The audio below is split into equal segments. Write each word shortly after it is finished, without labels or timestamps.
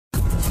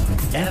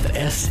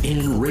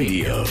FSN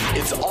Radio.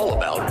 It's all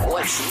about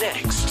what's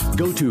next.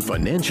 Go to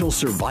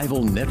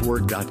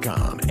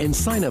financialsurvivalnetwork.com and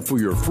sign up for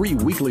your free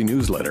weekly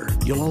newsletter.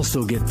 You'll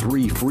also get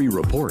 3 free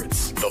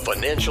reports. The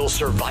Financial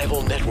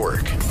Survival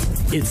Network.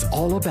 It's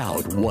all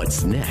about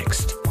what's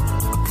next.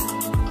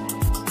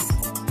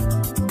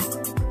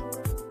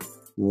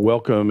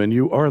 Welcome, and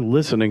you are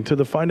listening to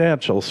the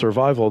Financial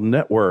Survival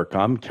Network.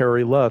 I'm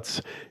Kerry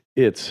Lutz.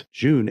 It's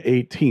June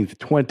 18th,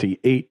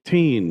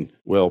 2018.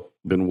 Well,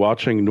 been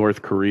watching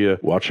North Korea,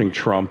 watching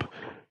Trump.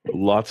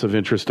 Lots of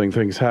interesting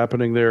things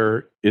happening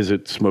there. Is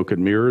it smoke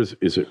and mirrors?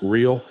 Is it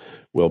real?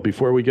 Well,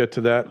 before we get to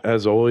that,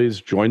 as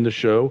always, join the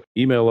show.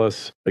 Email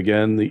us.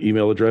 Again, the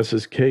email address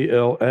is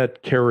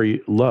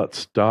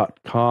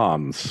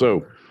kl@kerrylutz.com.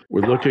 So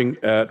we're looking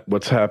at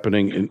what's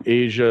happening in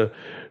Asia,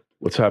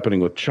 what's happening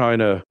with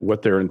China,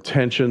 what their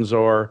intentions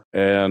are,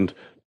 and the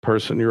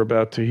person you're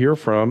about to hear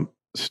from,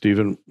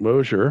 Stephen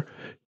Mosher,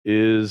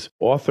 is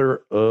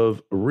author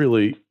of a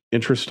really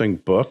interesting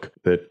book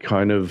that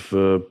kind of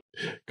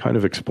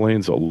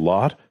explains a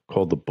lot,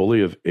 called The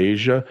Bully of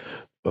Asia.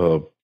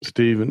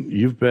 Stephen,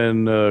 you've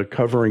been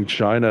covering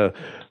China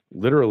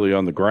literally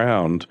on the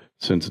ground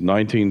since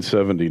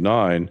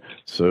 1979,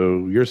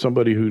 so you're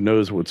somebody who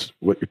knows what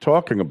you're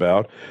talking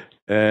about.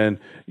 And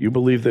you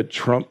believe that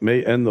Trump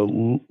may end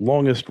the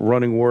longest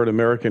running war in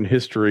American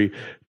history,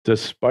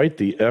 despite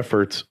the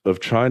efforts of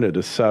China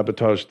to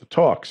sabotage the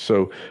talks.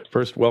 So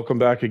first, welcome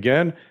back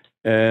again,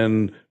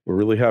 and we're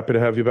really happy to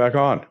have you back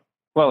on.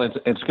 Well,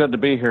 it's good to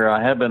be here.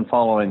 I have been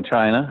following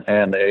China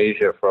and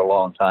Asia for a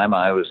long time.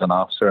 I was an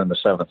officer in the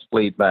 7th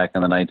Fleet back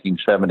in the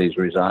 1970s,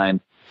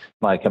 resigned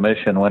my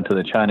commission, went to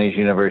the Chinese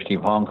University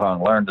of Hong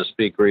Kong, learned to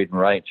speak, read, and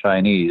write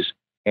Chinese,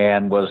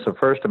 and was the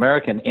first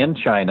American in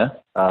China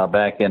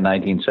back in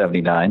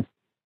 1979,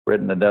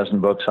 written a dozen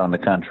books on the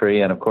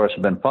country, and of course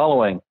have been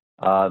following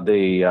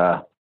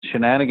the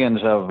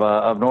shenanigans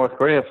of North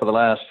Korea for the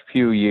last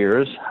few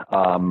years.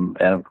 And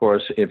of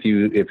course, if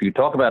you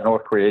talk about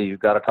North Korea,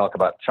 you've got to talk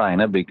about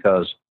China,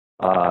 because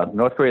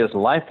North Korea's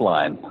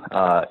lifeline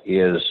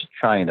is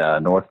China.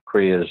 North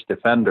Korea's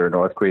defender,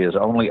 North Korea's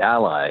only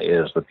ally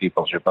is the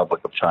People's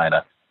Republic of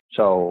China.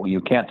 So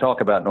you can't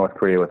talk about North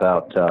Korea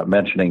without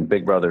mentioning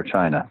Big Brother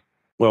China.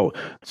 Well,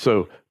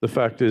 so the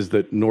fact is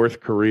that North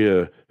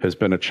Korea has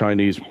been a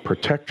Chinese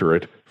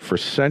protectorate for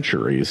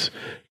centuries.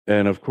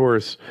 And of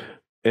course,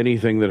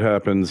 anything that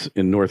happens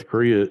in North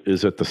Korea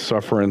is at the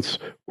sufferance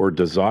or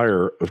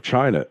desire of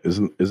China.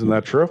 Isn't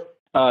that true?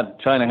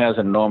 China has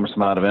an enormous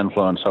amount of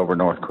influence over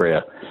North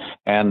Korea.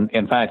 And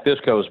in fact,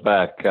 this goes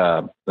back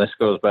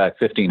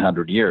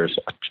 1,500 years.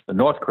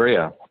 North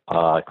Korea,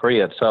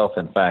 Korea itself,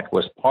 in fact,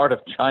 was part of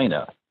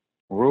China,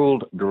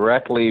 ruled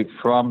directly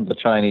from the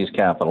Chinese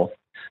capital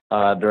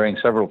during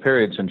several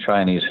periods in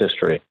Chinese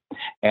history.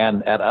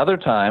 And at other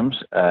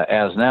times,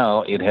 as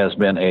now, it has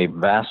been a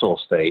vassal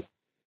state,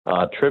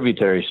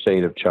 tributary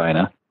state of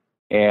China.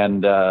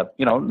 And,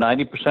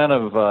 90%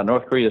 of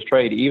North Korea's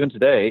trade, even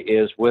today,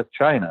 is with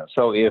China.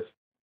 So if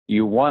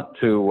you want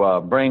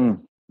to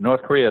bring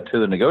North Korea to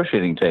the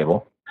negotiating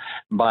table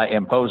by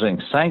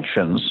imposing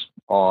sanctions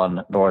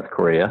on North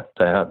Korea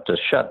to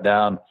shut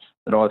down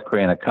the North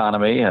Korean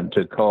economy and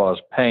to cause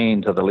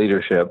pain to the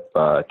leadership,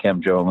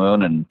 Kim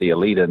Jong-un and the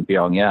elite in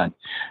Pyongyang,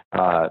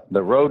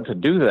 the road to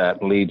do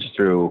that leads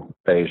through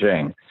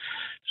Beijing.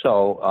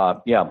 So,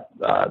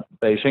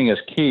 Beijing is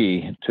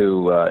key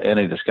to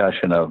any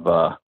discussion of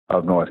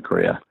North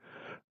Korea.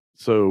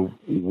 So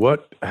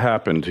what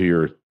happened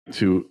to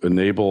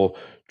enable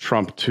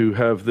Trump to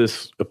have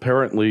this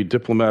apparently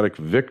diplomatic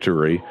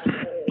victory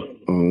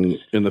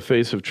in the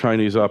face of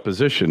Chinese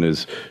opposition?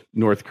 Is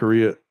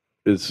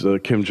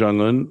Kim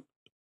Jong-un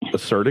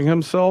asserting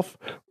himself,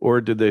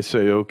 or did they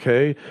say,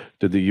 okay,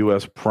 did the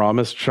U.S.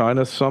 promise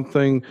China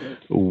something?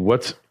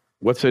 What's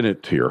in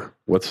it here?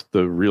 What's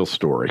the real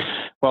story?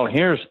 Well,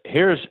 here's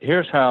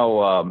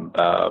how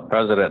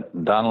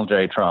President Donald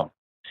J. Trump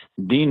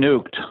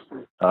denuked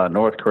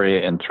North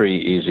Korea in 3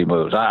 easy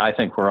moves. I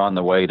think we're on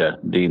the way to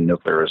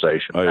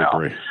denuclearization now. I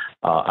agree.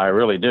 I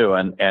really do,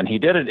 and he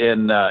did it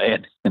in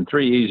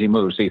 3 easy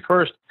moves.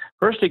 First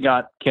he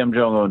got Kim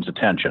Jong-un's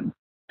attention.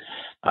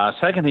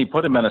 Second, he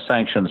put him in a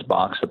sanctions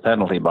box, a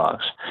penalty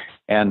box,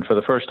 and for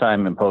the first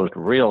time imposed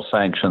real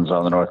sanctions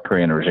on the North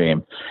Korean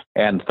regime.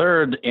 And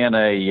third, in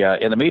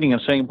a meeting in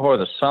Singapore,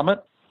 the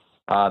summit,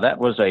 that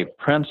was a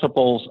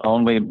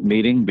principles-only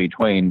meeting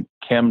between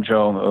Kim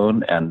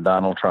Jong-un and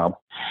Donald Trump,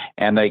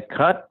 and they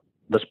cut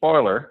the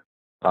spoiler,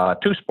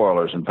 2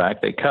 spoilers, in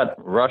fact. They cut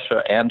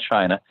Russia and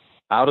China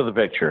out of the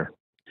picture,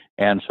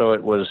 and so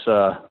it was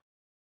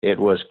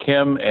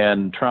Kim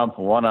and Trump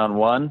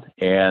one-on-one,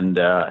 and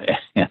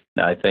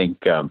I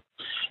think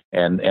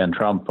and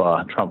Trump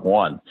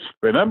won.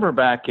 Remember,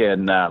 back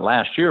in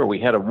last year, we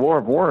had a war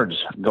of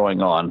words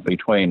going on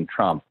between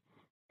Trump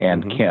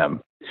and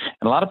Kim.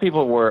 And a lot of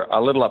people were a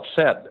little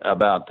upset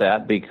about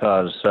that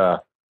because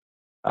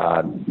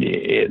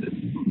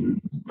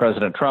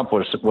President Trump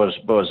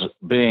was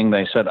being,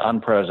 they said,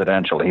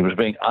 unpresidential. He was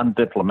being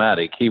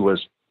undiplomatic. He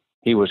was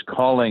he was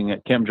calling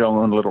Kim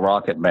Jong-un Little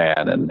Rocket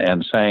Man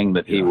and saying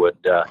that he would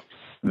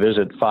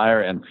visit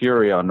fire and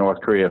fury on North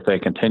Korea if they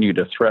continue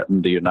to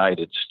threaten the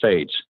United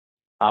States.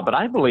 But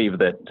I believe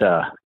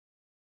that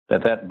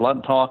that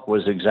blunt talk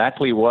was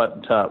exactly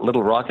what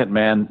Little Rocket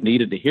Man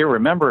needed to hear.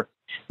 Remember,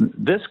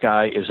 this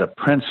guy is a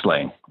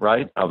princeling,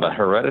 right, of a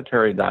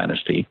hereditary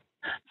dynasty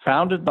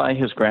founded by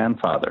his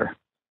grandfather,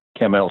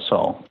 Kim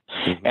Il-sung.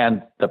 Mm-hmm.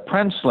 And the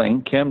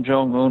princeling, Kim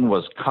Jong-un,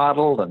 was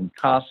coddled and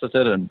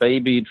cosseted and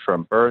babied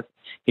from birth.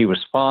 He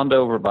was fawned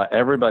over by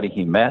everybody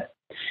he met.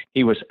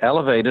 He was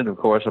elevated, of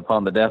course,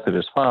 upon the death of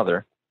his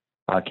father,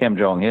 Kim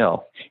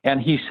Jong-il. And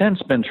he's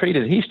since been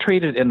he's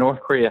treated in North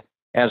Korea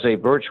as a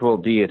virtual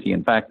deity.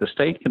 In fact, the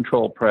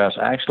state-controlled press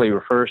actually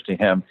refers to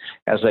him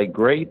as a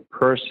great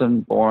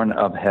person born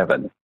of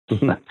heaven.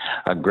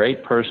 A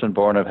great person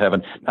born of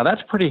heaven. Now,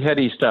 that's pretty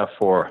heady stuff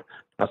for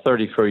a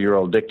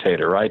 34-year-old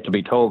dictator, right? To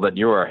be told that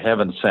you are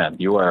heaven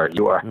sent. You are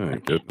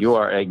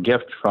a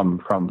gift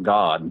from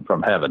God,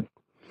 from heaven.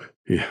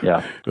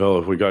 Yeah. Well,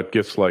 if we got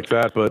gifts like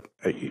that, but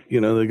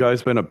the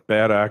guy's been a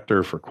bad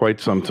actor for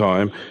quite some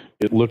time.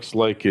 It looks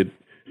like it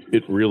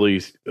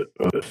really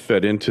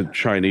fed into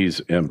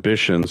Chinese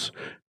ambitions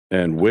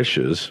and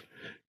wishes,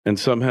 and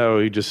somehow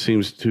he just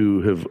seems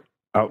to have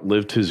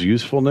outlived his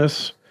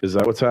usefulness. Is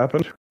that what's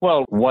happened?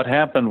 Well, what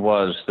happened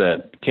was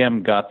that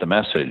Kim got the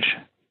message.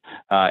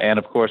 And,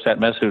 of course, that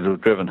message was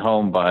driven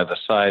home by the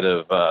sight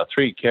of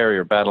 3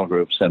 carrier battle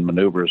groups and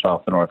maneuvers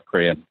off the North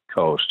Korean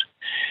coast.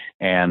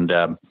 And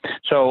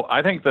so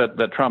I think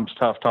that Trump's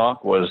tough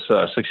talk was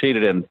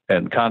succeeded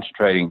in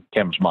concentrating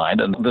Kim's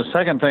mind. And the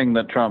second thing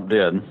that Trump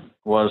did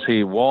was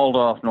he walled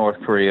off North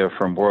Korea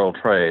from world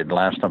trade.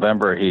 Last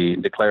November, he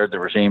declared the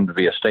regime to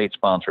be a state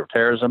sponsor of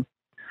terrorism.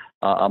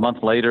 A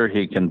month later,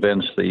 he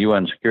convinced the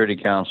UN Security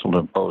Council to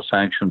impose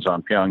sanctions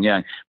on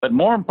Pyongyang. But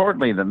more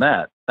importantly than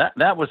that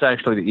was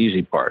actually the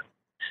easy part.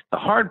 The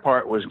hard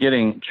part was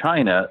getting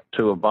China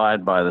to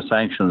abide by the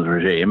sanctions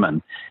regime,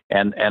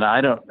 and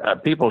I don't.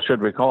 People should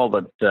recall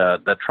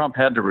that Trump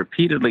had to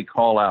repeatedly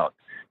call out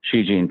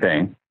Xi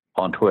Jinping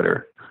on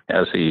Twitter,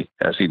 as he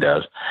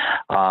does,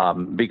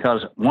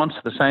 because once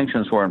the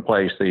sanctions were in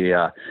place,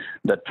 the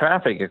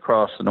traffic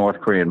across the North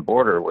Korean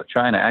border with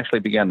China actually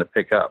began to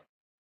pick up.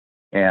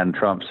 And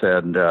Trump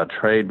said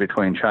trade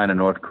between China and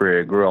North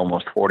Korea grew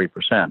almost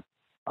 40%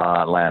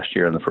 last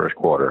year in the first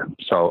quarter.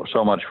 So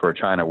much for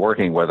China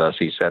working with us.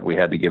 He said we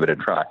had to give it a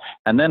try.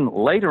 And then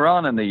later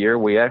on in the year,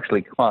 we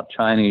actually caught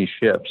Chinese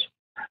ships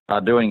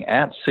doing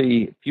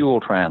at-sea fuel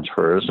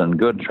transfers and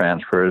good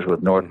transfers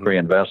with North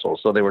Korean vessels.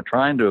 So they were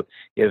trying to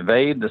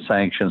evade the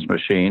sanctions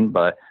regime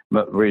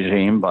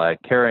by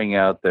carrying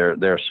out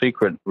their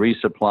secret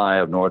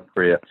resupply of North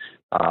Korea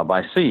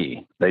by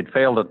sea. They'd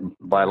failed it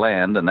by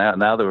land, and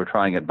now they were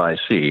trying it by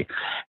sea.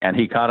 And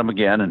he caught them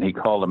again, and he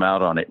called them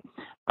out on it.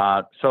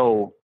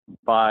 So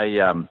by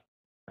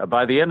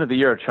the end of the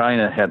year,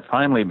 China had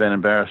finally been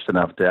embarrassed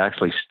enough to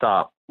actually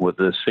stop with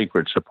the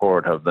secret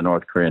support of the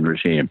North Korean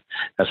regime,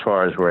 as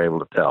far as we're able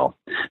to tell.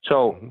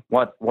 So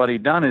what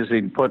he'd done is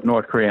he'd put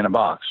North Korea in a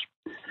box.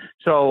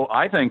 So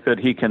I think that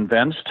he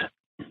convinced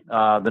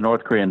the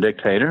North Korean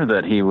dictator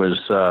that he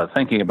was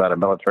thinking about a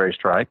military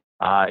strike.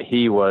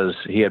 He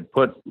had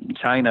put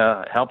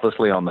China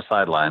helplessly on the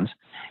sidelines,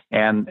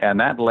 and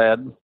that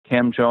led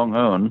Kim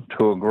Jong-un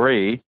to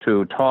agree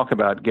to talk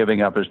about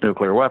giving up his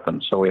nuclear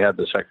weapons. So we had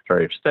the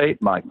Secretary of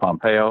State, Mike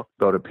Pompeo,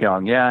 go to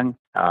Pyongyang,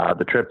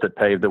 the trip that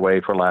paved the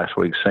way for last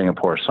week's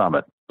Singapore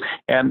summit.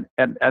 And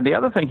the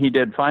other thing he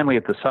did finally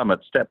at the summit,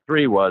 step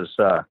 3, was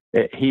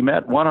he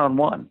met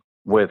one-on-one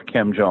with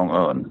Kim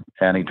Jong-un,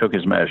 and he took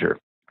his measure,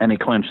 and he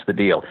clinched the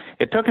deal.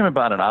 It took him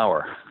about an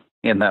hour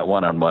in that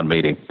one-on-one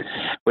meeting,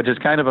 which is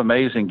kind of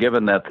amazing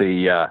given that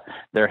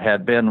there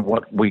had been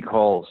what we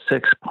call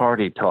 6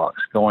 party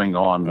talks going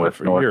on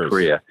with North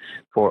Korea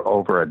for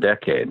over a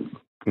decade.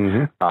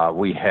 Mm-hmm.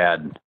 We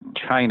had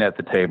China at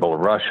the table,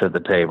 Russia at the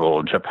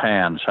table,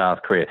 Japan,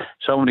 South Korea.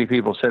 So many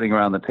people sitting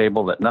around the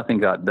table that nothing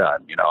got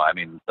done.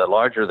 The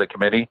larger the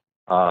committee,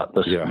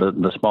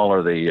 the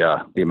smaller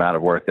the amount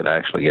of work that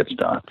actually gets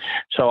done.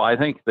 So I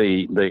think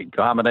the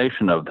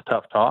combination of the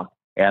tough talk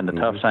and the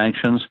tough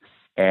sanctions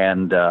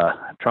and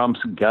Trump's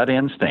gut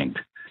instinct,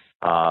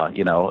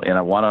 in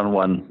a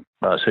one-on-one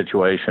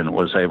situation,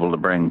 was able to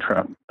bring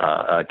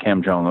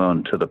Kim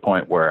Jong-un to the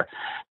point where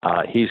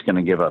he's going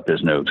to give up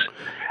his nukes.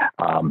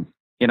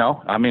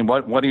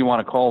 What do you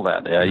want to call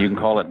that? You can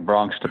call it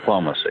Bronx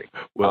diplomacy,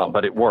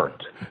 but it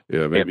worked.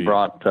 Yeah, maybe. It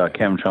brought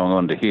Kim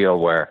Jong-un to heel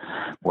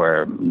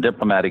where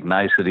diplomatic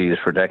niceties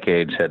for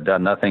decades had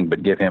done nothing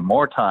but give him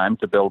more time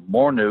to build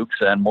more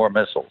nukes and more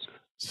missiles.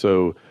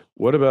 So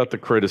what about the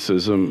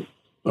criticism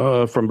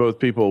from both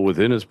people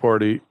within his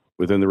party,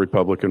 within the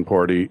Republican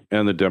Party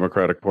and the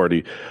Democratic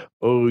Party?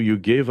 Oh, you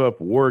gave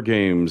up war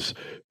games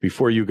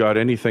before you got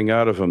anything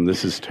out of them.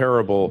 This is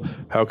terrible.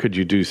 How could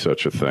you do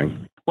such a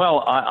thing?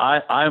 Well,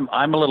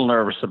 I'm a little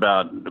nervous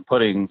about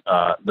putting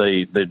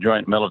the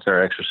joint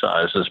military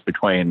exercises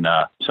between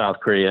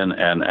South Korean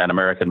and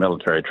American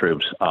military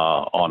troops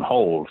on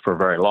hold for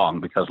very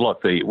long because,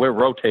 look, we're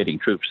rotating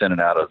troops in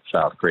and out of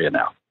South Korea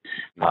now.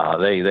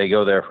 They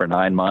go there for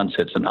 9 months.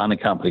 It's an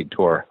unaccompanied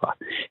tour.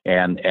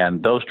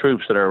 And those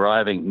troops that are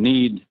arriving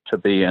need to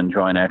be in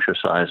joint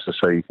exercises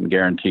so you can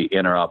guarantee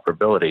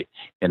interoperability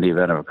in the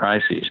event of a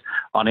crisis.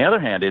 On the other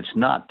hand, it's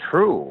not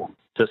true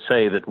to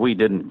say that we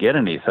didn't get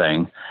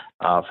anything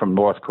from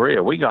North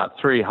Korea. We got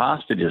 3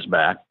 hostages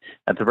back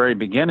at the very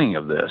beginning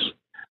of this.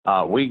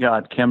 We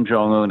got Kim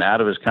Jong-un out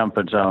of his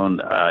comfort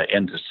zone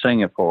into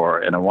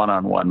Singapore in a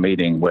one-on-one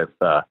meeting with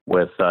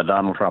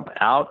Donald Trump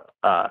out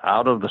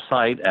of the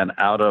site and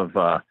out of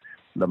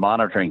the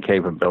monitoring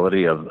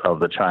capability of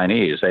the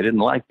Chinese. They didn't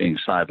like being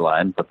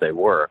sidelined, but they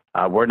were.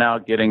 We're now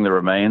getting the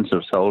remains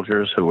of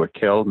soldiers who were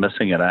killed,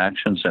 missing in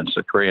action since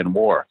the Korean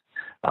War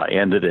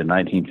ended in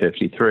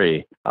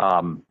 1953.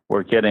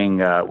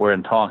 We're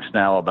in talks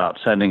now about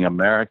sending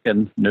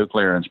American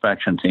nuclear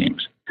inspection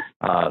teams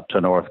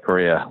to North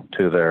Korea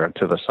to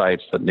the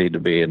sites that need to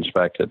be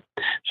inspected.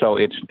 So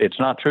it's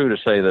not true to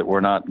say that we're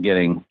not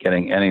getting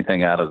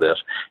anything out of this.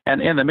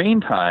 And in the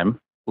meantime,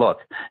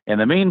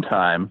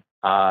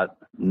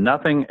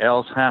 nothing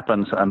else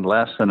happens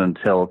unless and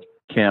until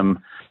Kim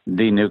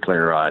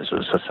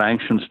denuclearizes. The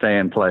sanctions stay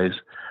in place.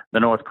 The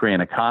North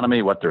Korean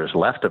economy, what there is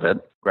left of it,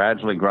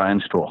 gradually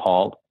grinds to a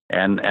halt,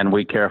 and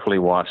we carefully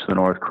watch the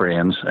North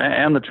Koreans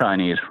and the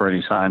Chinese for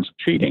any signs of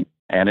cheating.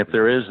 And if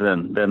there is,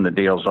 then the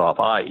deal's off.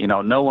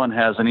 No one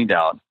has any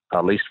doubt,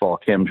 least of all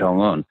Kim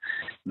Jong-un,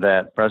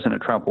 that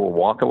President Trump will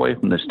walk away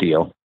from this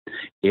deal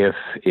if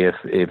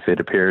it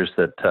appears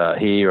that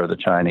he or the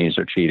Chinese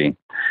are cheating.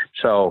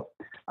 So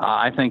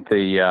I think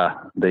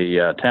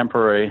the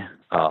temporary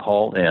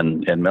halt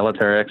in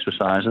military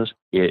exercises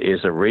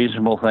is a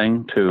reasonable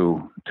thing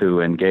to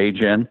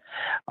engage in,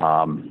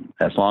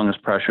 as long as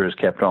pressure is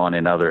kept on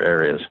in other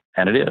areas,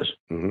 and it is.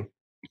 Mm-hmm.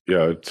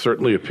 Yeah, it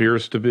certainly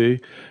appears to be,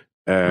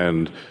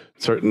 and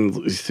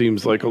certainly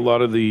seems like a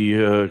lot of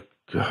the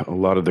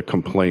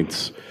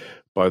complaints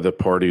by the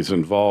parties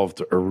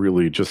involved are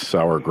really just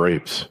sour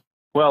grapes.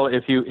 Well,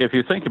 if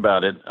you think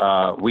about it,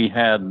 we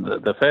had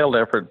the failed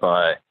effort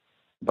by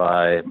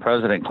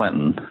President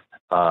Clinton,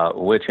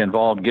 which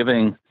involved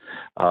giving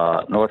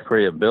North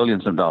Korea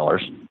billions of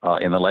dollars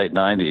in the late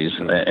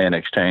 90s in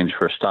exchange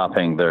for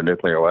stopping their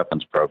nuclear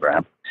weapons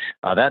program.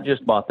 That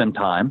just bought them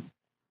time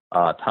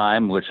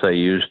which they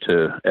used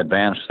to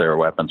advance their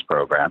weapons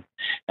program.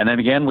 And then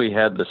again, we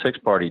had the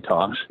 6-party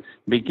talks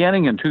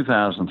beginning in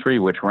 2003,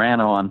 which ran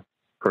on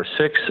for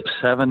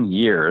 6-7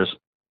 years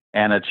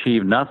and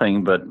achieved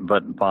nothing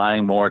but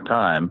buying more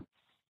time.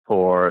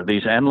 For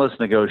these endless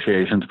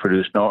negotiations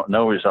produced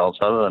no results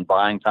other than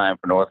buying time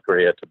for North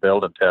Korea to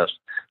build and test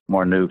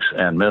more nukes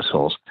and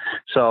missiles.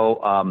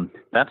 So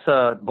that's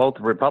both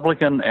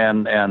Republican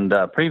and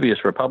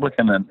previous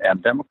Republican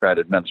and Democrat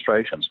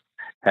administrations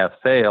have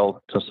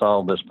failed to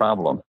solve this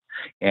problem.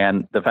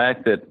 And the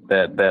fact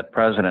that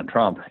President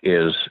Trump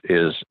is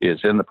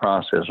in the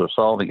process of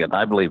solving it,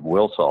 I believe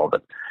will solve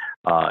it,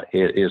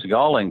 is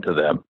galling to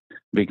them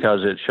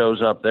because it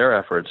shows up their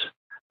efforts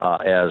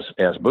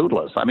as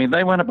bootless. I mean,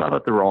 they went about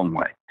it the wrong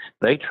way.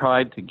 They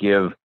tried to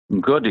give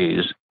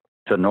goodies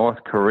to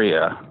North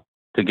Korea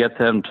to get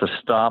them to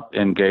stop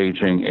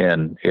engaging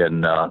in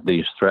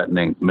these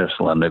threatening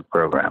missile and nuke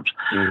programs.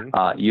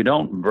 Mm-hmm. You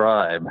don't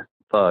bribe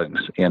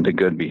thugs into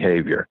good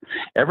behavior.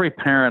 Every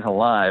parent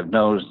alive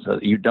knows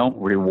that you don't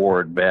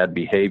reward bad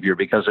behavior,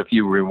 because if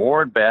you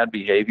reward bad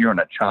behavior in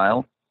a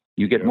child,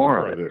 you get more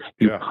of it.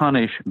 You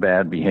punish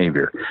bad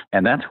behavior.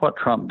 And that's what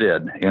Trump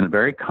did in a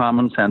very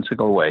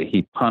commonsensical way.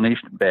 He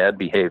punished bad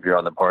behavior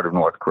on the part of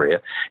North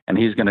Korea, and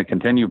he's going to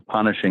continue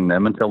punishing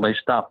them until they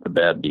stop the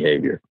bad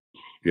behavior.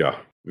 Yeah,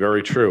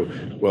 very true.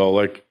 Well,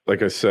 like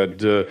I said,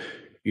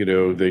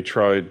 they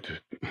tried,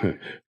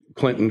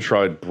 Clinton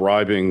tried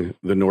bribing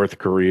the North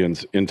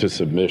Koreans into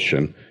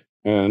submission,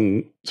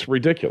 and it's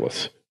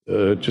ridiculous.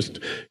 Just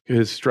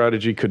his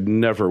strategy could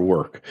never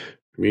work.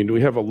 I mean,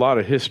 we have a lot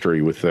of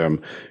history with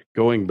them,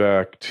 going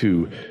back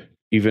to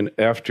even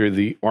after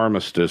the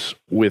armistice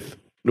with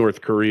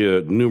North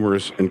Korea,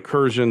 numerous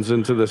incursions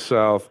into the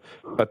South,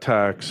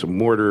 attacks,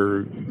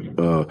 mortar,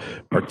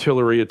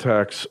 artillery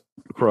attacks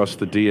across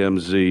the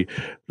DMZ,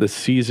 the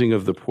seizing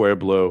of the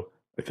Pueblo.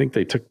 I think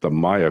they took the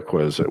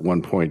Mayaquez at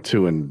one point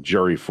too, and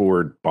Jerry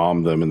Ford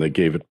bombed them and they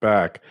gave it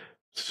back.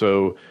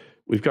 So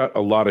we've got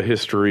a lot of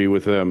history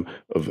with them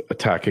of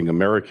attacking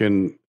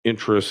American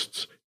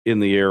interests in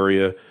the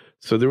area.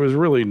 So there was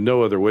really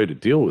no other way to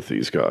deal with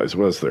these guys,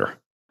 was there?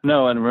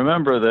 No, and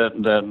remember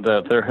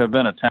that there have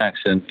been attacks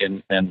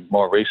in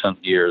more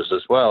recent years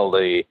as well.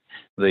 The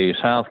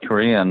South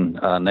Korean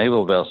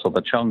naval vessel,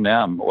 the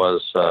Cheongnam,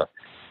 was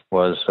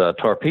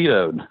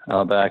torpedoed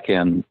back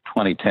in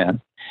 2010.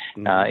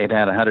 It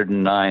had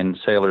 109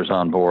 sailors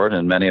on board,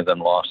 and many of them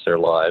lost their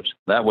lives.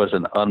 That was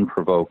an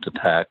unprovoked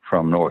attack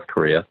from North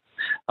Korea.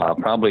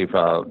 probably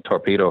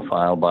torpedo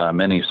fired by a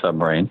mini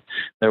submarine.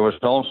 There was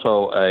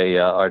also a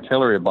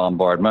artillery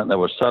bombardment that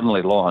was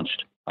suddenly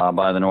launched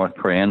by the North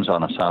Koreans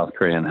on a South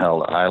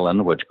Korean-held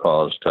island, which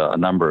caused a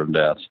number of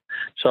deaths.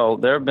 So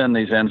there have been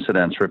these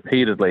incidents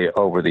repeatedly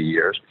over the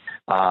years.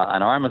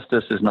 An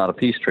armistice is not a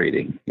peace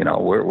treaty. You know,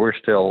 we're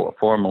still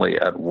formally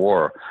at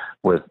war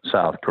with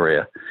South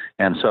Korea,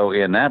 and so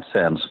in that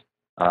sense,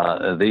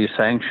 these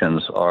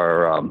sanctions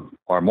are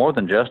more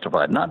than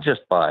justified. Not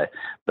just by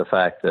the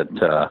fact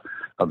that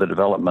of the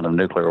development of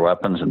nuclear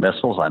weapons and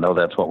missiles. I know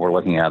that's what we're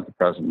looking at the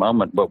present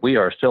moment, but we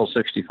are still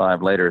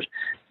 65 later,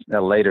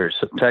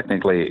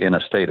 technically in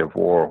a state of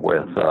war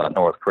with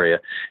North Korea,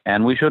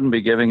 and we shouldn't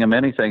be giving them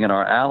anything, and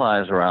our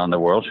allies around the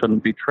world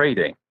shouldn't be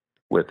trading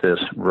with this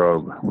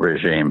rogue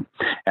regime.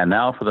 And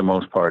now, for the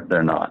most part,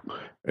 they're not.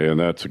 And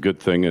that's a good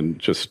thing. And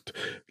just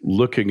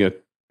looking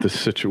at the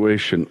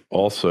situation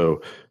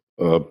also,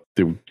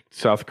 the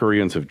South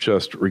Koreans have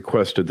just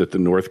requested that the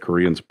North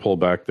Koreans pull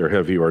back their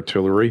heavy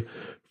artillery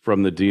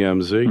from the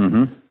DMZ.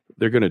 Mm-hmm.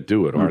 They're going to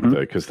do it, aren't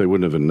they? Because they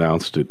wouldn't have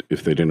announced it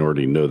if they didn't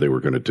already know they were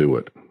going to do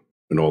it,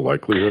 in all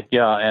likelihood.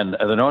 Yeah, and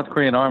the North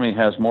Korean army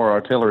has more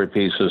artillery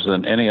pieces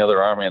than any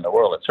other army in the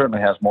world. It certainly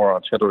has more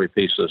artillery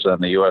pieces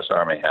than the U.S.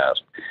 Army has.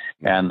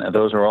 And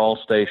those are all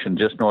stationed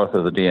just north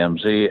of the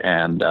DMZ,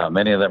 and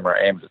many of them are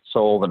aimed at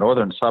Seoul. The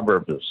northern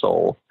suburbs of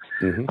Seoul,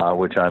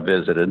 which I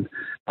visited,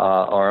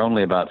 are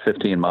only about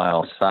 15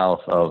 miles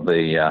south of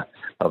the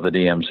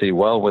DMZ,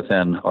 well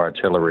within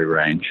artillery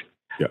range.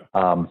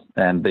 Yeah.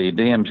 And the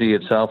DMZ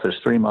itself is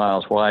 3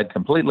 miles wide,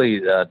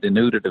 completely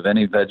denuded of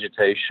any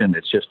vegetation.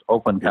 It's just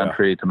open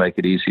country to make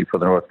it easy for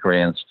the North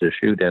Koreans to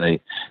shoot any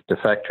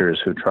defectors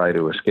who try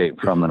to escape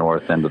from the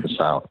north into the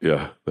south.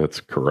 Yeah, that's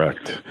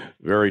correct.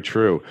 Very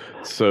true.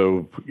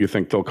 So you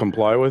think they'll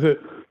comply with it?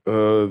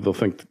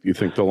 You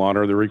think they'll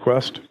honor the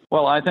request?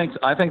 Well, I think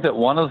that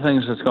one of the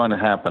things that's going to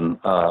happen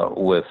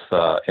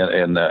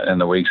in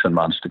the weeks and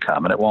months to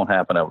come, and it won't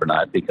happen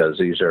overnight because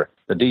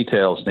the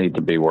details need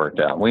to be worked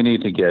out. We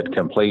need to get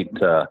complete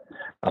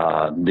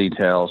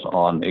details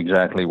on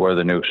exactly where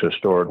the nukes are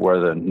stored, where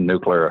the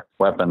nuclear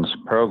weapons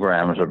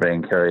programs are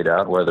being carried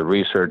out, where the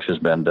research has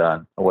been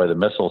done, where the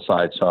missile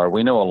sites are.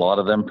 We know a lot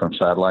of them from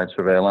satellite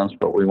surveillance,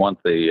 but we want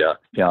the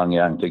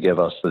Pyongyang to give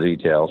us the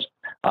details.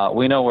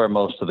 We know where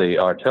most of the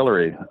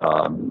artillery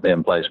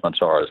emplacements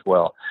are as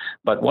well.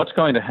 But what's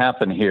going to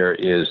happen here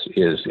is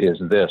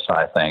this,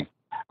 I think.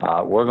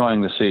 We're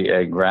going to see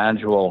a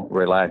gradual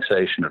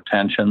relaxation of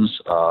tensions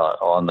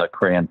on the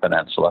Korean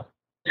Peninsula.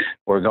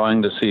 We're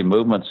going to see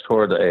movements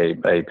toward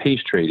a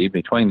peace treaty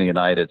between the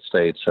United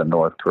States and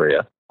North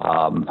Korea.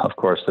 Of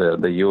course,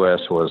 the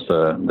U.S. was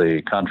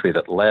the country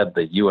that led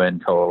the UN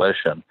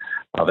coalition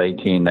of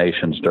 18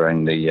 nations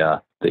during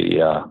the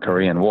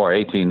Korean War.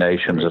 18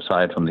 nations,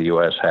 aside from the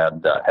U.S.,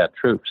 had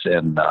troops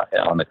on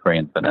the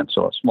Korean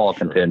Peninsula, small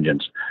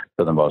contingents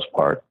for the most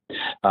part.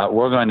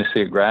 We're going to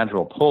see a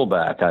gradual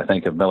pullback, I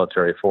think, of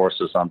military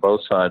forces on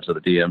both sides of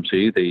the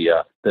DMZ.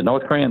 The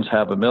North Koreans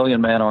have a 1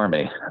 million-man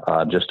army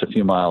just a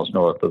few miles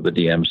north of the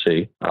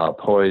DMZ,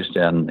 poised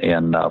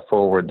in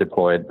forward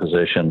deployed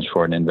positions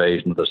for an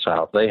invasion of the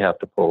South. They have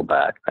to pull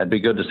back. It'd be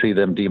good to see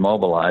them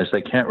demobilized.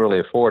 They can't really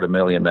afford a 1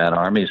 million-man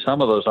army.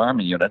 Some of those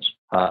army units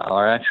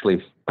are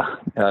actually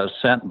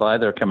sent by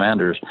their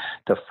commanders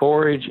to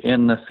forage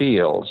in the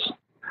fields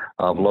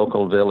of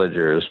local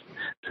villagers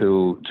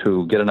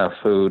to get enough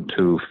food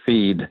to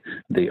feed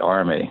the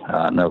army.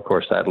 And of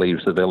course, that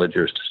leaves the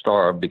villagers to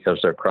starve because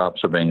their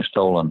crops are being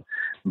stolen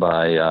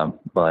by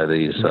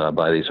these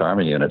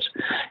army units.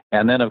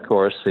 And then, of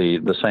course,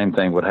 the same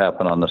thing would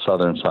happen on the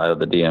southern side of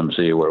the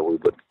DMZ, where we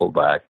would pull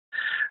back.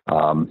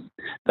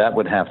 That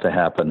would have to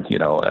happen,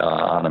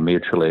 on a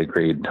mutually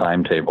agreed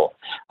timetable.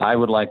 I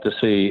would like to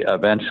see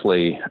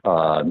eventually,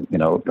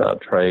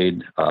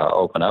 trade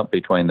open up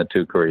between the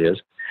two Koreas.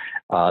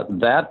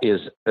 That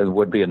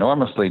would be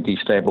enormously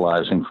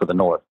destabilizing for the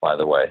North, by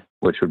the way,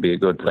 which would be a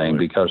good thing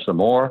because the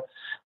more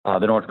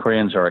the North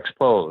Koreans are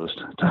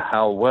exposed to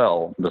how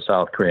well the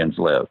South Koreans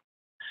live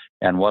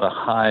and what a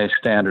high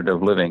standard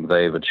of living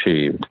they've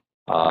achieved,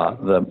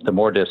 the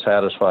more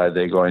dissatisfied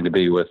they're going to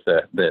be with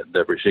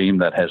the regime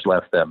that has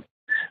left them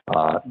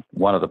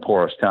one of the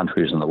poorest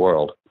countries in the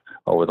world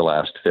over the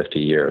last 50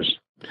 years.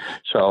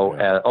 So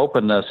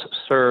openness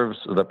serves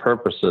the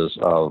purposes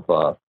of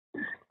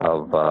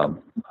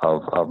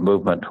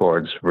movement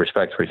towards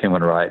respect for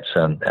human rights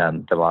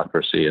and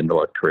democracy in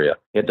North Korea.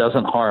 It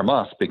doesn't harm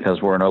us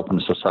because we're an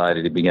open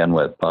society to begin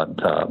with, but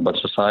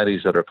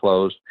societies that are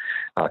closed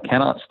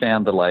cannot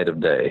stand the light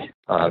of day.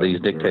 These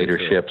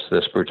dictatorships,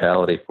 this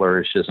brutality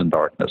flourishes in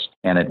darkness,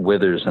 and it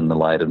withers in the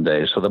light of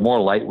day. So the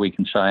more light we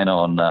can shine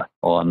on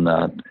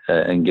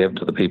and give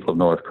to the people of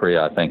North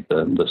Korea, I think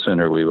the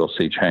sooner we will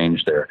see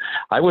change there.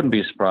 I wouldn't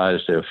be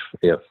surprised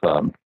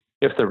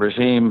if the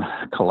regime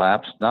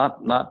collapsed,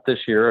 not this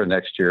year or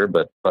next year,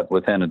 but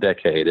within a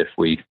decade, if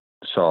we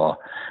saw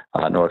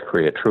North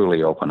Korea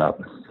truly open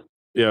up.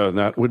 Yeah, and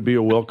that would be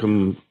a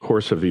welcome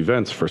course of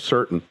events for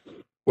certain.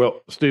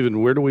 Well,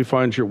 Stephen, where do we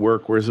find your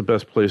work? Where's the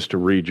best place to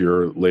read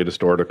your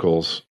latest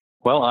articles?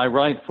 Well, I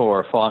write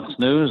for Fox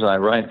News. I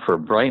write for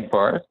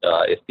Breitbart,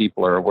 if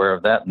people are aware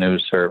of that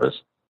news service.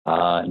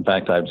 In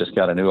fact, I've just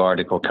got a new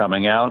article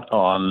coming out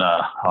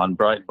on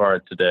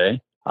Breitbart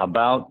today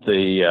about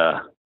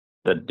the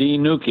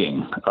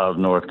denuking of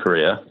North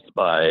Korea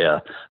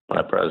by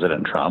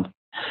President Trump.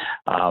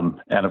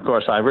 And of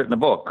course, I've written a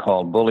book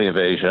called Bully of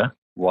Asia: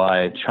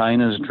 Why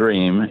China's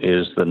Dream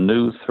is the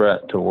New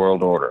Threat to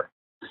World Order.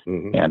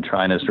 Mm-hmm. And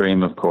China's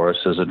dream, of course,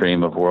 is a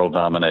dream of world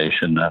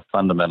domination, a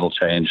fundamental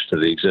change to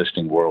the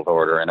existing world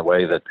order in a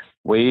way that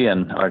we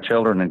and our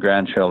children and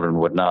grandchildren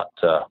would not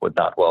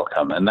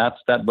welcome. And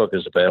that book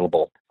is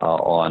available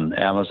on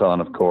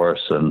Amazon, of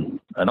course, and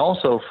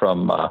also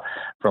from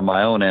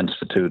my own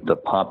institute, the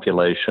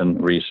Population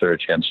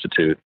Research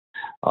Institute,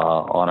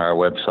 on our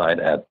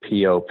website at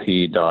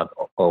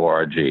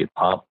pop.org,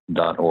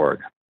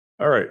 pop.org.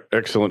 All right.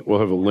 Excellent. We'll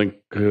have a link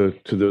to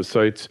those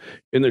sites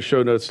in the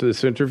show notes to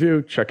this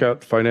interview. Check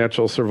out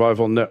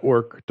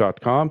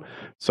financialsurvivalnetwork.com.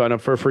 Sign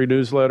up for a free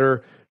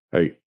newsletter.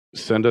 Hey,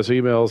 send us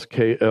emails,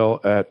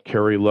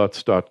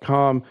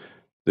 kl@kerrylutz.com.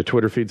 The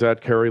Twitter feed's at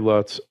Kerry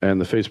Lutz,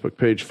 and the Facebook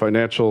page,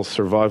 Financial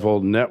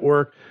Survival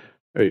Network.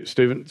 Hey,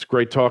 Stephen, it's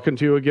great talking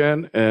to you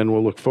again, and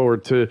we'll look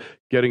forward to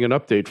getting an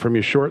update from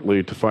you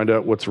shortly to find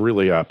out what's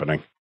really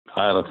happening.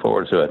 I look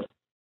forward to it.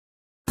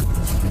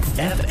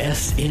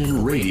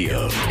 FSN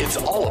Radio. It's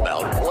all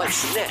about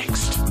what's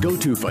next. Go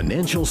to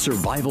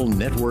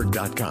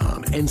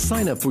financialsurvivalnetwork.com and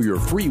sign up for your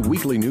free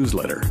weekly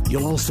newsletter.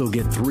 You'll also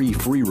get 3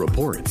 free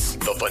reports.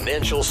 The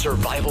Financial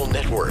Survival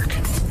Network.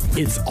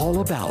 It's all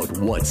about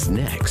what's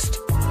next.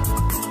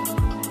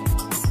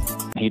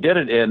 He did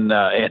it in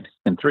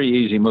 3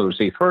 easy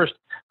moves. First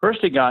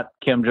he got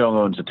Kim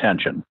Jong-un's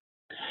attention.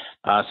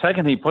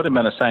 Second, he put him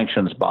in a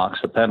sanctions box,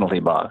 a penalty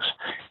box,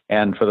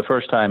 and for the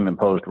first time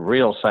imposed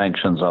real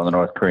sanctions on the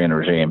North Korean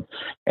regime.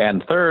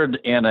 And third,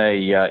 in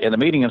a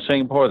meeting in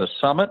Singapore, the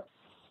summit,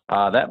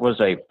 that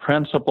was a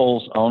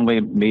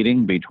principles-only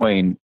meeting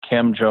between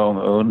Kim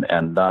Jong-un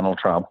and Donald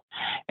Trump,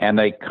 and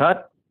they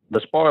cut the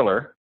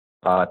spoiler,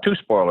 2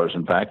 spoilers,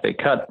 in fact. They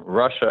cut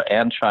Russia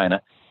and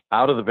China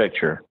out of the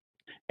picture,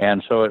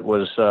 and so it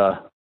was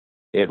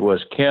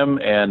Kim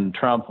and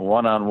Trump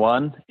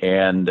one-on-one,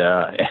 and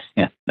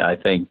I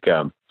think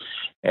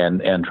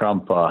and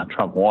Trump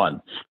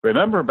won.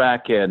 Remember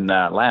back in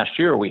last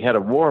year, we had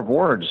a war of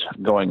words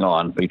going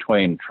on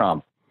between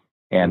Trump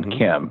and mm-hmm.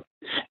 Kim.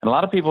 And a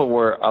lot of people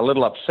were a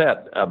little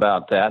upset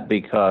about that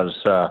because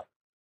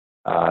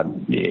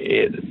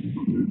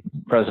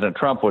President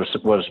Trump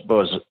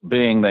was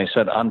being, they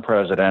said,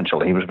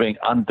 unpresidential. He was being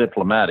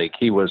undiplomatic.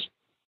 He was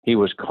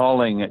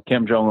calling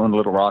Kim Jong-un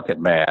Little Rocket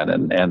Man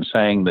and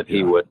saying that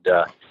he would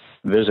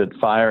visit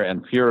fire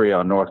and fury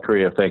on North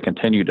Korea if they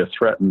continue to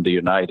threaten the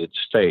United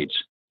States.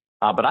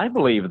 But I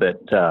believe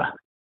that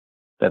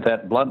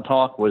blunt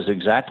talk was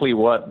exactly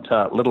what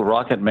Little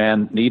Rocket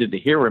Man needed to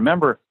hear.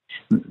 Remember,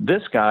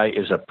 this guy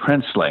is a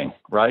princeling,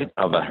 right,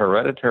 of a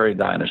hereditary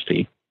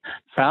dynasty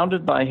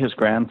founded by his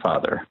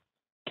grandfather,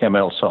 Kim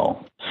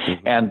Il-sung.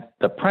 Mm-hmm. And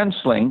the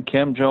princeling,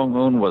 Kim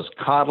Jong-un, was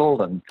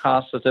coddled and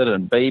cosseted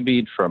and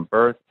babied from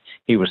birth.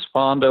 He was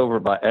fawned over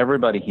by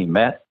everybody he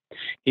met.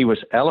 He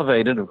was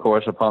elevated, of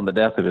course, upon the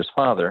death of his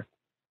father,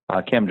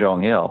 Kim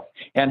Jong-il.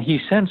 And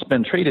he's since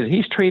been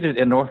he's treated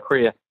in North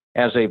Korea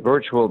as a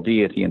virtual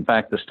deity. In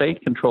fact, the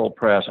state-controlled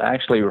press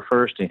actually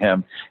refers to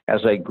him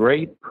as a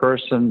great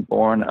person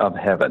born of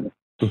heaven.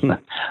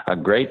 A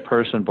great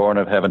person born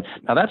of heaven.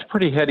 Now, that's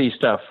pretty heady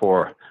stuff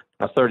for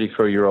a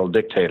 34-year-old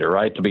dictator,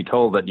 right? To be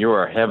told that you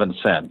are heaven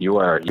sent. You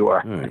are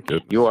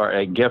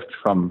a gift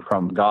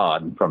from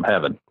God, from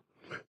heaven.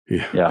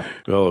 Yeah.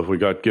 Well, if we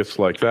got gifts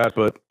like that,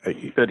 but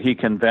that he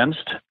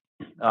convinced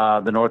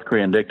the North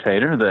Korean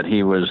dictator that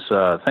he was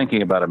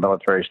thinking about a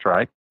military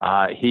strike.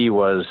 He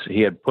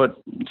had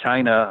put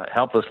China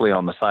helplessly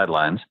on the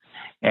sidelines,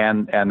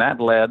 and that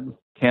led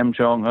Kim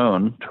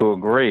Jong-un to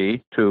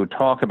agree to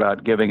talk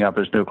about giving up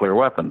his nuclear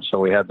weapons. So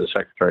we had the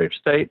Secretary of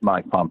State,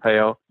 Mike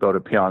Pompeo, go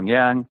to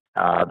Pyongyang,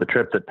 the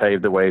trip that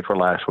paved the way for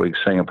last week's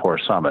Singapore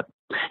summit.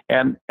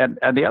 And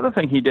the other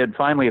thing he did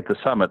finally at the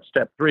summit,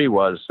 step 3,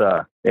 was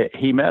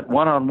he met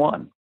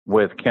one-on-one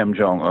with Kim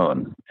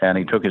Jong-un, and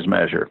he took his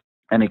measure,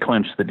 and he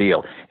clinched the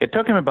deal. It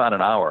took him about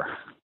an hour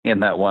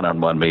in that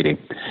one-on-one meeting,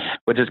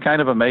 which is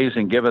kind of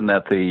amazing given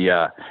that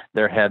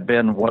there had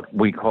been what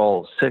we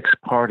call 6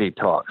 party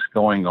talks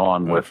going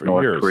on with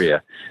North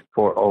Korea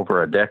for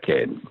over a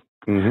decade.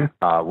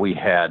 Mm-hmm. We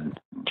had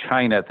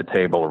China at the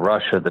table,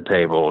 Russia at the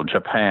table,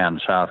 Japan,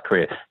 South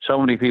Korea. So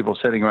many people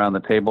sitting around the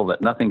table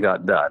that nothing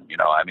got done.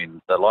 I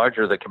mean, the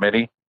larger the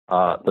committee,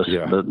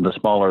 the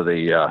smaller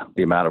the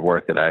amount of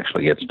work that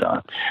actually gets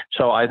done.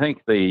 So I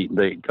think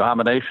the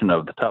combination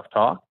of the tough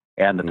talk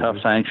and the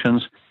tough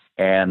sanctions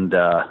and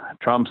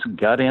Trump's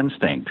gut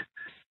instinct,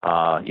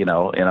 in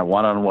a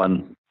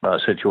one-on-one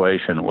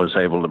situation, was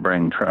able to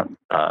bring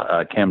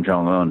Kim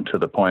Jong-un to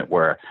the point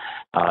where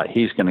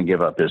he's going to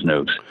give up his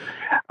nukes.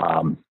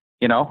 I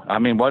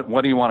mean,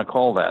 what do you want to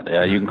call that?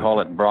 You can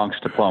call it Bronx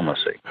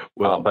diplomacy.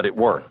 But it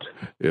worked.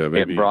 Yeah,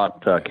 maybe. It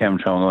brought Kim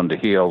Jong-un to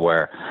heel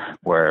where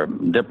where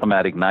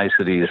diplomatic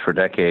niceties for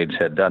decades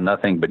had done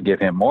nothing but give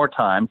him more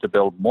time to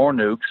build more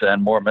nukes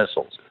and more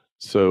missiles.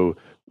 So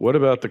what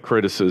about the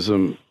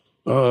criticism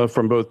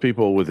from both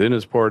people within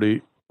his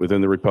party,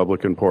 within the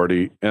Republican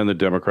Party and the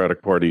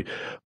Democratic Party?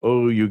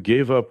 Oh, you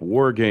gave up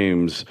war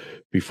games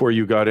before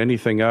you got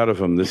anything out of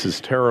them. This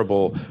is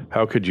terrible.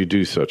 How could you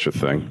do such a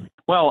thing?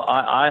 Well,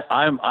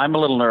 I'm a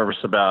little nervous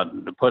about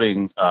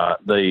putting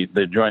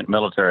the joint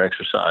military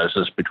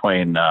exercises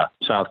between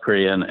South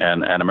Korean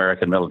and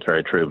American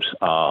military troops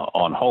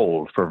on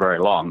hold for very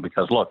long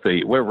because, look,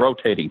 we're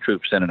rotating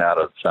troops in and out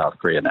of South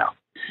Korea now.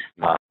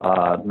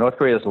 North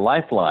Korea's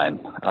lifeline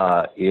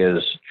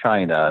is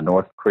China.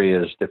 North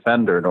Korea's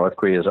defender, North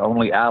Korea's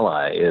only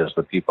ally is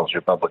the People's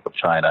Republic of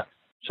China.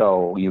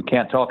 So you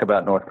can't talk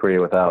about North Korea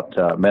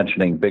without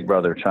mentioning Big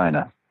Brother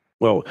China.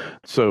 Well,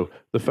 so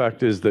the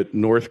fact is that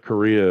North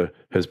Korea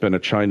has been a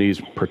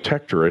Chinese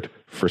protectorate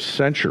for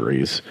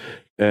centuries.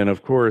 And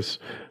of course,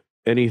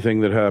 anything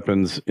that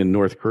happens in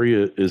North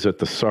Korea is at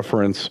the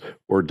sufferance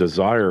or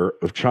desire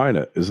of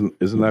China. Isn't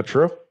that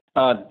true?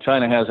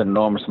 China has an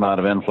enormous amount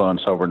of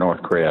influence over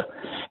North Korea.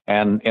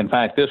 And in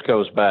fact, this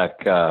goes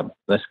back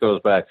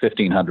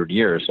 1,500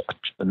 years.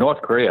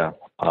 North Korea,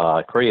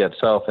 Korea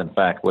itself, in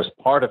fact, was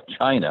part of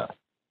China,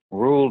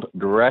 ruled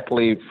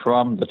directly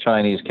from the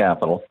Chinese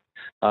capital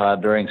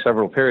during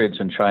several periods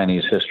in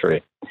Chinese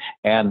history.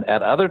 And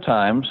at other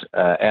times,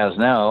 as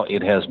now,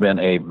 it has been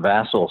a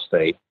vassal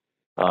state,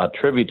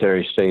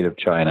 tributary state of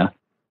China.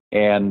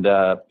 And,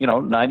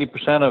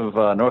 90%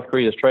 of North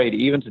Korea's trade,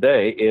 even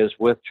today, is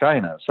with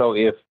China. So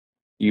if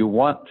you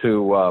want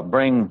to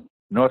bring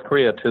North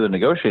Korea to the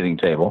negotiating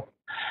table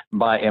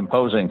by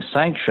imposing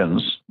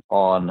sanctions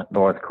on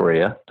North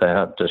Korea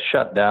to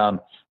shut down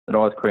the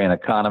North Korean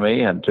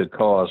economy and to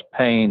cause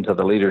pain to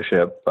the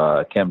leadership,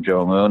 Kim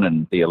Jong-un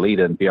and the elite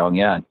in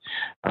Pyongyang,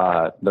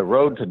 the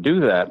road to do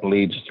that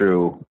leads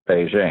through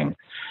Beijing.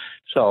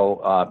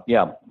 So,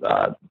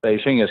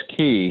 Beijing is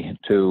key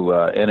to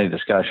any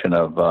discussion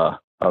of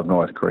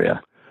North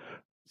Korea.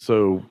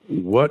 So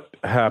what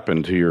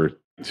happened here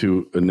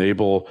to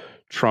enable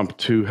Trump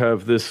to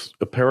have this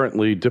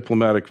apparently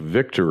diplomatic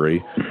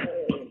victory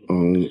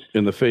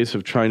in the face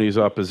of Chinese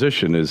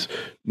opposition? Is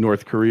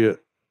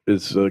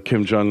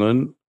Kim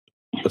Jong-un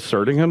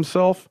asserting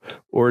himself,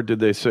 or did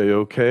they say,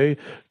 okay,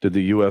 did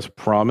the U.S.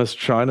 promise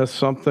China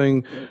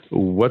something?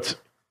 What's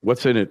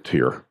in it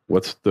here?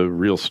 What's the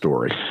real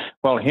story?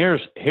 Well,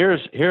 here's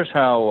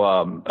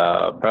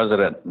how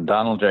President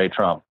Donald J.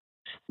 Trump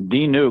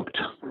denuked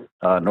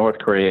North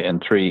Korea in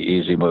 3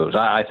 easy moves.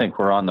 I think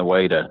we're on the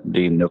way to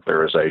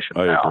denuclearization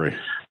now. I agree.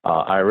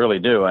 I really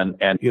do. And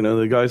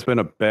the guy's been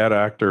a bad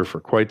actor for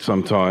quite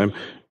some time.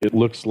 It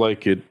looks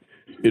like it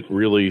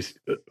really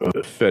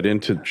fed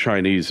into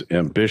Chinese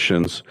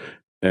ambitions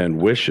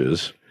and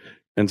wishes,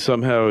 and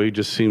somehow he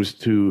just seems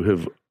to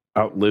have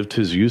outlived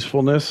his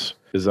usefulness.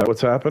 Is that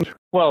what's happened?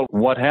 Well,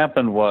 what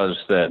happened was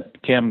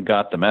that Kim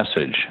got the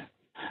message.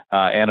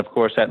 And, of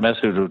course, that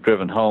message was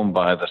driven home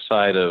by the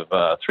sight of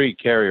 3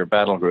 carrier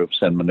battle groups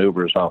and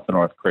maneuvers off the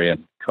North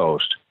Korean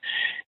coast.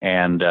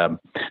 And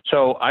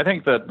so I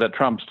think that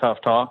Trump's tough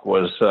talk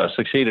was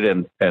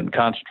succeeded in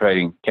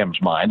concentrating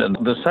Kim's mind. And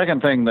the second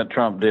thing that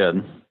Trump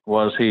did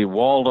was he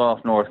walled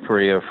off North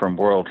Korea from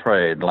world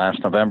trade.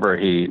 Last November,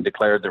 he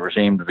declared the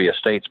regime to be a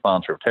state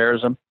sponsor of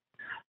terrorism.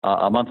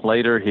 A month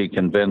later, he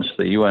convinced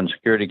the UN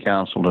Security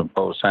Council to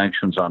impose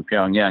sanctions on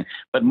Pyongyang.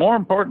 But more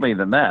importantly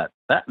than that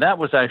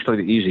was actually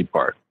the easy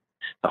part.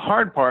 The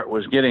hard part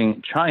was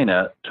getting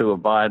China to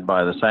abide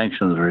by the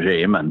sanctions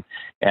regime, and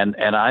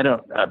I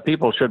don't.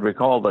 People should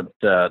recall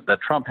that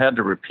Trump had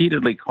to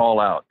repeatedly call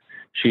out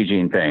Xi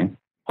Jinping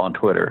on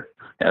Twitter,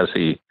 as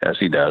he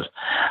does,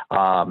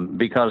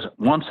 because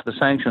once the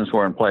sanctions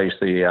were in place,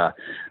 the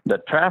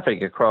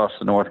traffic across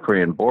the North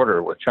Korean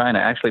border with China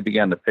actually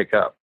began to pick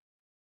up.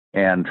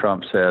 And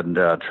Trump said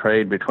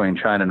trade between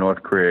China and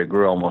North Korea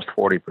grew almost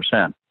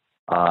 40%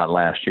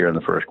 last year in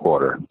the first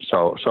quarter.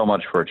 So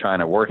much for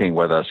China working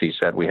with us. He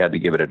said we had to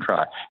give it a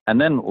try. And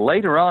then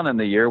later on in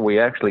the year, we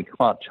actually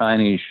caught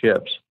Chinese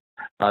ships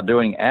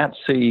doing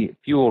at-sea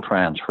fuel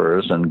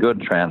transfers and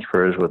good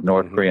transfers with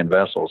North Korean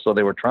vessels. So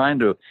they were trying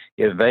to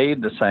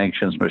evade the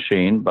sanctions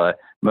regime by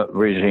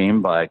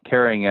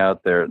carrying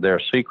out their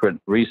secret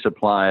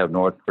resupply of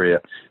North Korea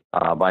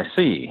by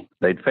sea.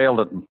 They'd failed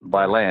it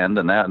by land,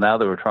 and now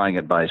they were trying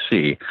it by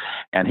sea.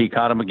 And he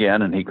caught them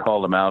again, and he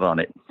called them out on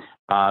it.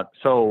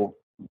 So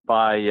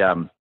by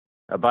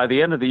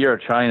the end of the year,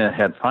 China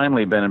had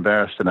finally been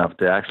embarrassed enough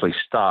to actually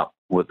stop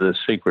with the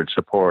secret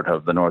support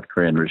of the North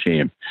Korean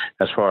regime,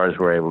 as far as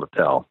we're able to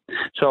tell.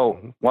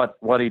 So what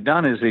he'd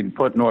done is he'd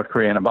put North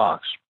Korea in a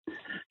box.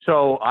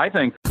 So I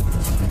think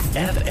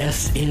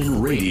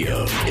FSN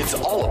Radio. It's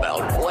all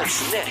about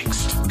what's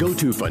next. Go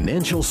to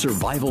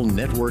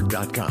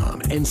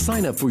financialsurvivalnetwork.com and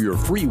sign up for your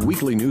free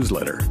weekly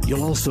newsletter.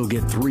 You'll also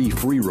get 3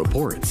 free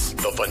reports.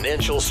 The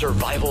Financial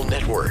Survival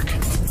Network.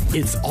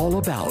 It's all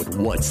about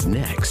what's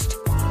next.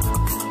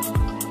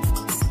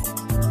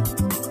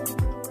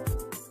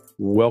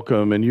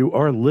 Welcome, and you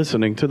are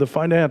listening to the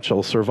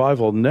Financial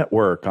Survival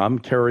Network. I'm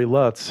Kerry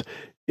Lutz.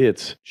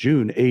 It's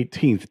June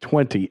 18th,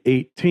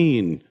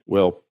 2018.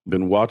 Well,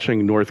 been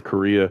watching North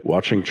Korea,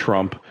 watching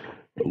Trump.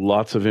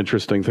 Lots of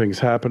interesting things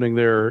happening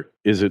there.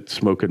 Is it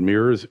smoke and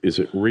mirrors? Is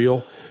it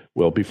real?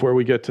 Well, before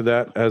we get to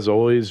that, as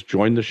always,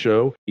 join the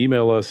show.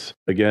 Email us.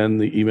 Again,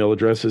 the email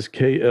address is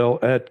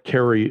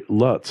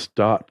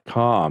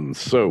kl@kerrylutz.com.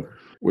 So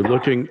we're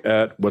looking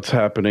at what's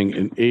happening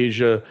in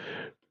Asia,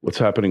 what's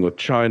happening with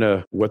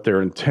China, what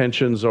their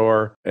intentions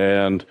are.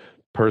 And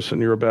person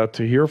you're about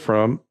to hear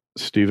from,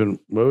 Stephen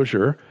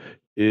Mosher,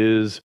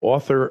 is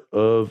author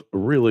of a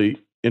really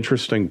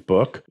interesting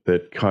book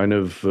that kind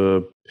of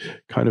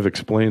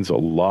explains a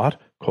lot,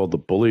 called The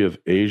Bully of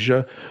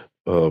Asia.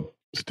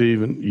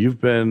 Stephen, you've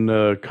been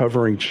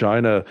covering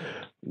China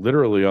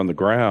literally on the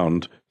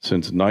ground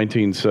since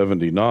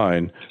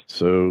 1979,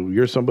 so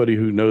you're somebody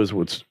who knows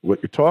what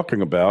you're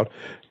talking about.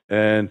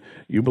 And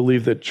you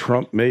believe that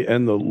Trump may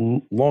end the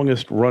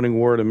longest running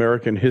war in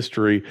American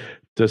history,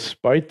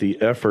 despite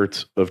the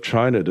efforts of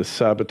China to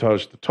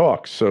sabotage the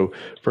talks. So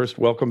first,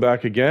 welcome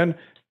back again,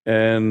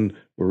 and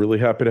we're really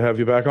happy to have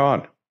you back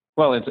on.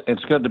 Well,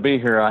 it's good to be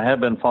here. I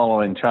have been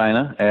following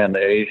China and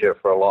Asia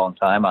for a long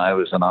time. I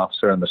was an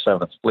officer in the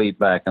 7th Fleet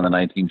back in the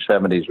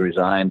 1970s,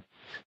 resigned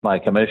my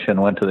commission,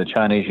 went to the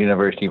Chinese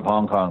University of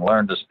Hong Kong,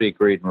 learned to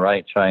speak, read, and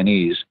write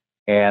Chinese,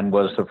 and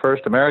was the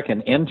first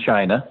American in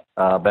China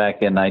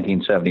back in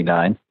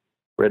 1979,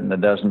 written a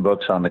dozen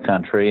books on the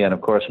country, and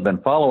of course have been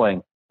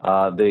following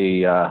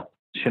the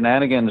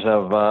shenanigans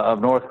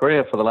of North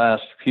Korea for the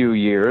last few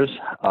years.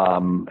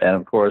 And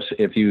of course,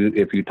 if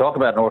you talk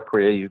about North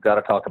Korea, you've got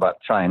to talk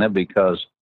about China, because